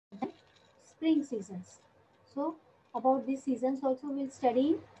spring seasons. So about these seasons also we'll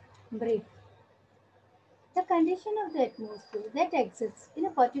study in brief. The condition of the atmosphere that exists in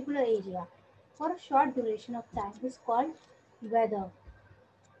a particular area for a short duration of time is called weather.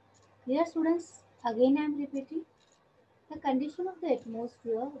 Dear students, again I am repeating, the condition of the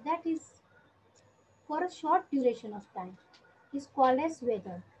atmosphere that is for a short duration of time is called as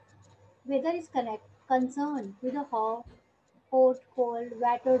weather. Weather is concerned with the hot, cold,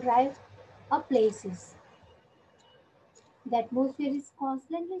 wet or dry places. The atmosphere is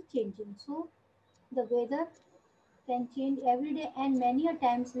constantly changing, so the weather can change every day and many a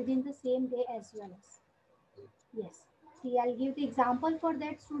times within the same day as well as. Yes. See, I'll give the example for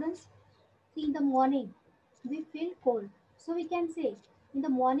that, students. See, in the morning, we feel cold. So we can say, in the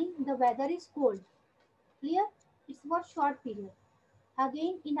morning, the weather is cold. Clear? It's for short period.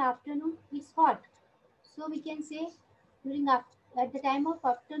 Again, in afternoon, it's hot. So we can say, at the time of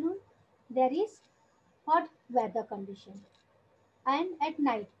afternoon, there is hot weather condition. And at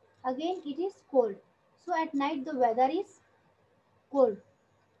night, again, it is cold. So at night, the weather is cold.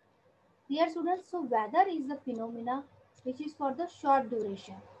 Dear students, so weather is the phenomena which is for the short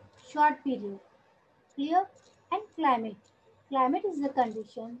duration, short period. Clear? And climate. Climate is the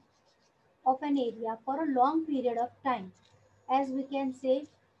condition of an area for a long period of time. As we can say,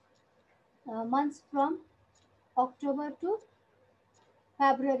 months from October to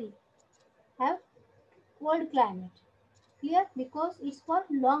February have cold climate. Clear? Because it's for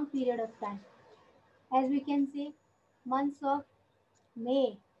long period of time. As we can say, months of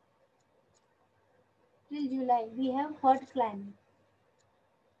May till July, we have hot climate.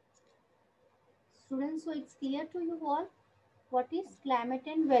 Students, so it's clear to you all what is climate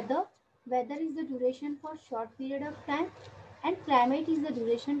and weather. Weather is the duration for short period of time and climate is the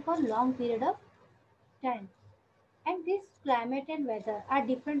duration for long period of time. And this climate and weather are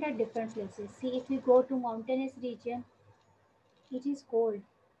different at different places. See, if we go to mountainous region, it is cold.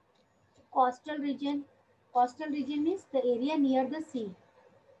 Coastal region means the area near the sea.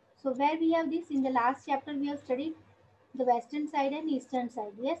 So where we have this in the last chapter we have studied the western side and eastern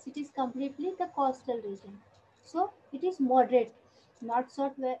side. Yes, it is completely the coastal region. So it is moderate, not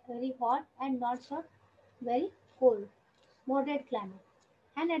so very hot and not so very cold. Moderate climate.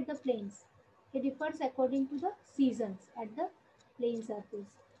 And at the plains, it differs according to the seasons at the plain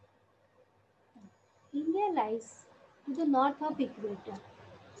surface. India lies to the north of equator.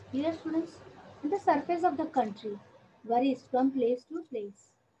 Dear students, the surface of the country varies from place to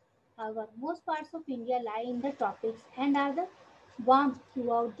place. However, most parts of India lie in the tropics and are the warm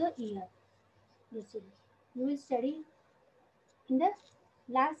throughout the year. Yes, you will study in the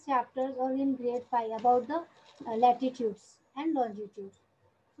last chapters or in grade 5 about the latitudes and longitudes.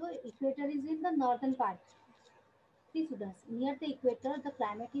 So, equator is in the northern part. See students, near the equator the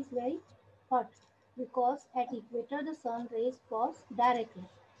climate is very hot because at equator the sun rays pass directly.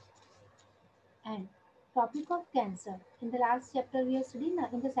 And Tropic of Cancer. In the last chapter we have studied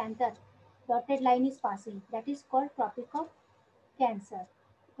in the center dotted line is passing. That is called Tropic of Cancer.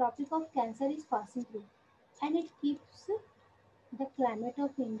 Tropic of Cancer is passing through and it keeps the climate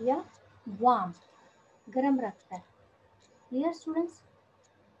of India warm. Garam rakhta hai. Clear students?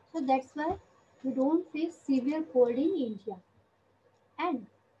 So that's why we don't face severe cold in India. And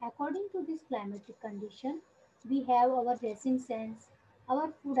according to this climatic condition, we have our dressing sense,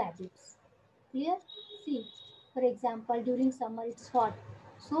 our food habits. Clear? See, for example, during summer it's hot,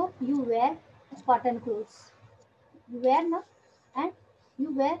 so you wear cotton clothes. You wear na, and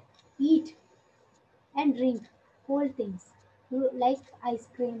you wear eat and drink cold things. You like ice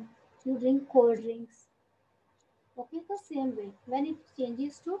cream. You drink cold drinks. Okay, the same way when it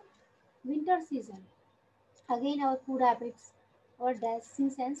changes to winter season, again our food habits, our dressing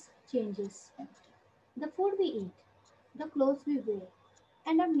sense changes. The food we eat, the clothes we wear,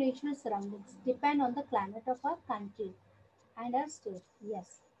 and our natural surroundings depend on the climate of our country and our state.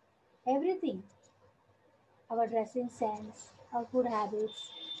 Yes, everything, our dressing sense, our food habits,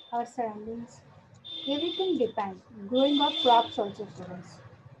 our surroundings, everything depends. Growing of crops also, students.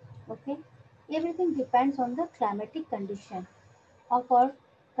 Okay, everything depends on the climatic condition of our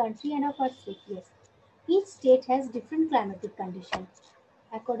country and of our state. Yes, each state has different climatic condition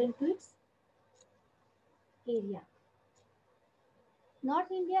according to its area.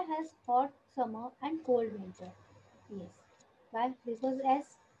 North India has hot summer and cold winter. Yes. Why? Because as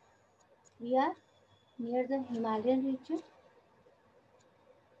we are near the Himalayan region,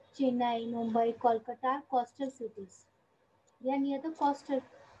 Chennai, Mumbai, Kolkata, coastal cities. They are near the coastal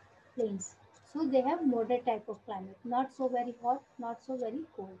plains. So they have moderate type of climate. Not so very hot, not so very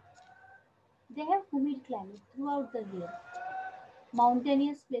cold. They have humid climate throughout the year.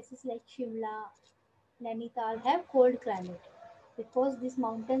 Mountainous places like Shimla, Nainital have cold climate because these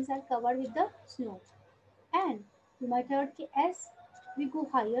mountains are covered with the snow. And you might heard that as we go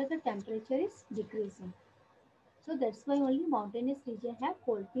higher, the temperature is decreasing. So that's why only mountainous region have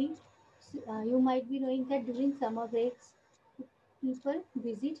cold. You might be knowing that during summer breaks, people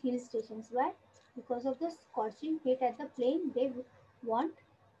visit hill stations. Why? Because of the scorching heat at the plain, they want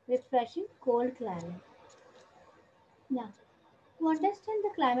refreshing cold climate. Now, to understand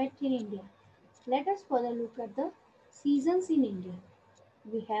the climate in India, let us further look at the seasons in India.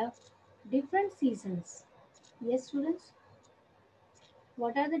 We have different seasons. Yes, students,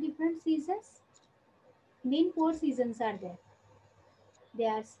 what are the different seasons? Main four seasons are there. They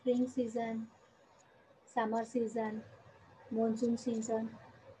are spring season, summer season, monsoon season,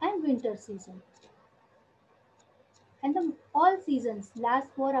 and winter season. And all seasons last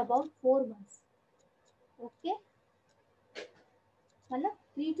for about 4 months. Okay, मतलब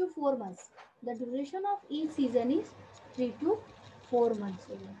 3 to 4 months. The duration of each season is 3 to 4 months.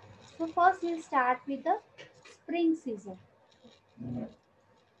 So first we'll start with the spring season.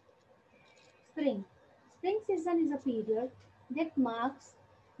 Spring. Spring season is a period that marks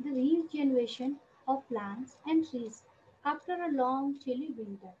the regeneration of plants and trees after a long chilly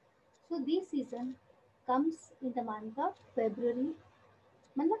winter. So this season comes in the month of February,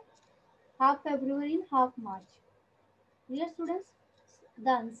 मतलब half February and half March. Dear students,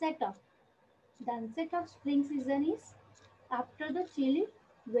 the onset of the onset of spring season is after the chilly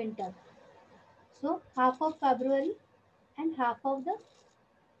winter. So half of February and half of the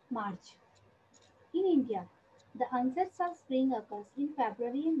March. In India, the onset of spring occurs in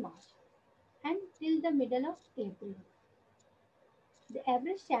February and March and till the middle of April. The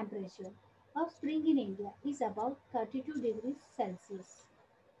average temperature of spring in India is about 32 degrees Celsius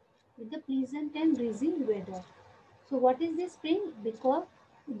with the pleasant and breezy weather. So what is this spring? Because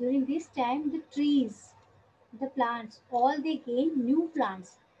during this time the trees, the plants, all they gain new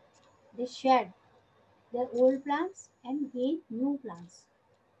plants. They shed their old plants and gain new plants.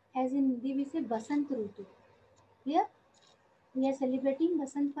 As in Hindi we say Basant Rutu. Here we are celebrating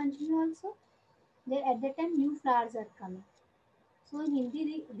Basant Panchami also. There at that time new flowers are coming. So in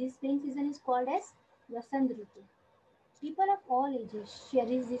Hindi this spring season is called as Basant Rutu. People of all ages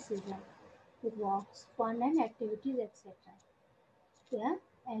cherish this season with walks, fun and activities etc. Yeah,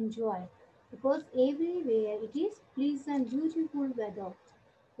 enjoy because everywhere it is pleasant beautiful weather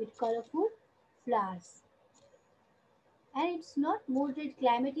with colorful flowers. And it's not moderate,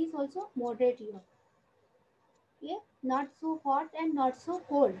 climate is also moderate here. Yeah, not so hot and not so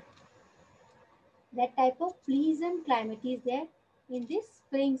cold. That type of pleasant climate is there in this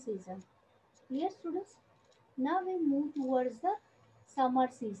spring season. Clear students? Now we move towards the summer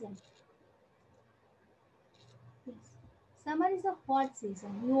season. Yes. Summer is a hot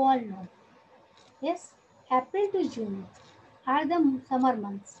season, you all know. Yes, April to June are the summer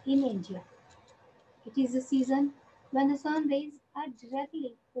months in India. It is the season when the sun rays are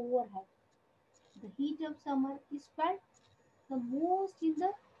directly overhead. The heat of summer is felt the most in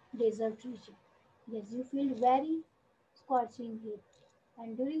the desert region. Yes, you feel very scorching heat,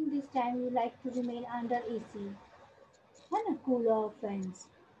 and during this time you like to remain under AC and a cooler fans,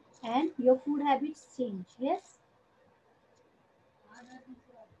 and your food habits change. Yes,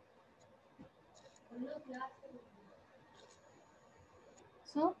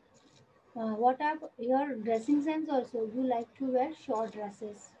 so what are your dressing sense also? You like to wear short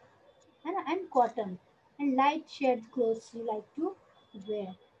dresses and cotton and light shade clothes you like to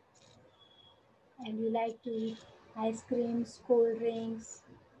wear, and you like to eat ice creams, cold drinks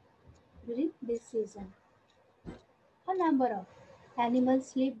during this season. A number of animals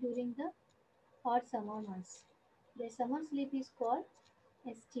sleep during the hot summer months. Their summer sleep is called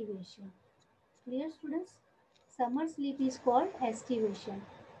estivation. Clear students? Summer sleep is called estivation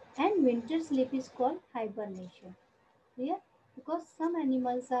and winter sleep is called hibernation. Clear? Because some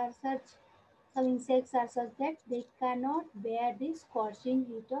animals are such, some insects are such that they cannot bear the scorching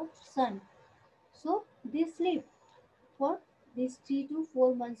heat of sun. So they sleep for these 3 to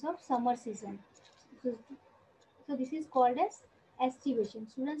 4 months of summer season. So, so this is called as estivation.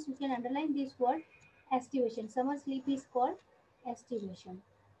 Students, you can underline this word estivation. Summer sleep is called estivation.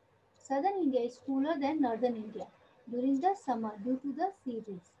 Southern India is cooler than northern India during the summer due to the sea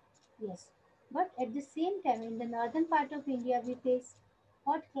breeze. Yes, but at the same time, in the northern part of India, we face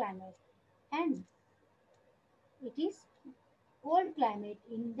hot climate and it is cold climate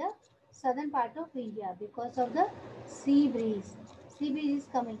in the southern part of India because of the sea breeze. Sea breeze is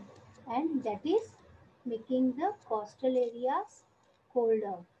coming and that is making the coastal areas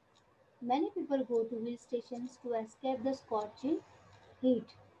colder. Many people go to hill stations to escape the scorching. heat.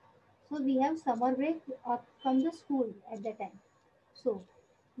 So we have summer break up from the school at the time. So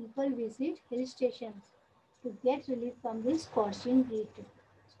people visit hill stations to get relief from this scorching heat.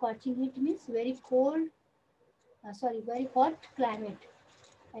 Scorching heat means very cold, very hot climate,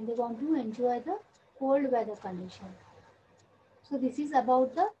 and they want to enjoy the cold weather condition. So this is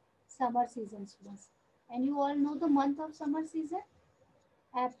about the summer season, students. And you all know the month of summer season.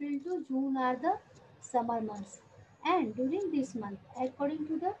 April to June are the summer months. And during this month, according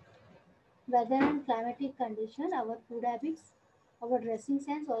to the weather and climatic condition, our food habits, our dressing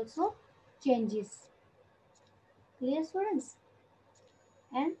sense also changes. Clear, students?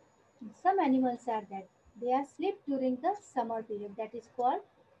 And some animals are that they are sleep during the summer period, that is called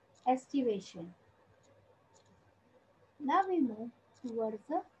estivation. Now we move towards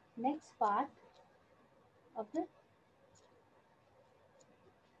the next part of the,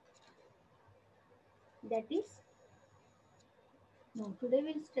 that is, no, today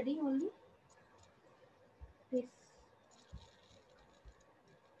we'll study only this.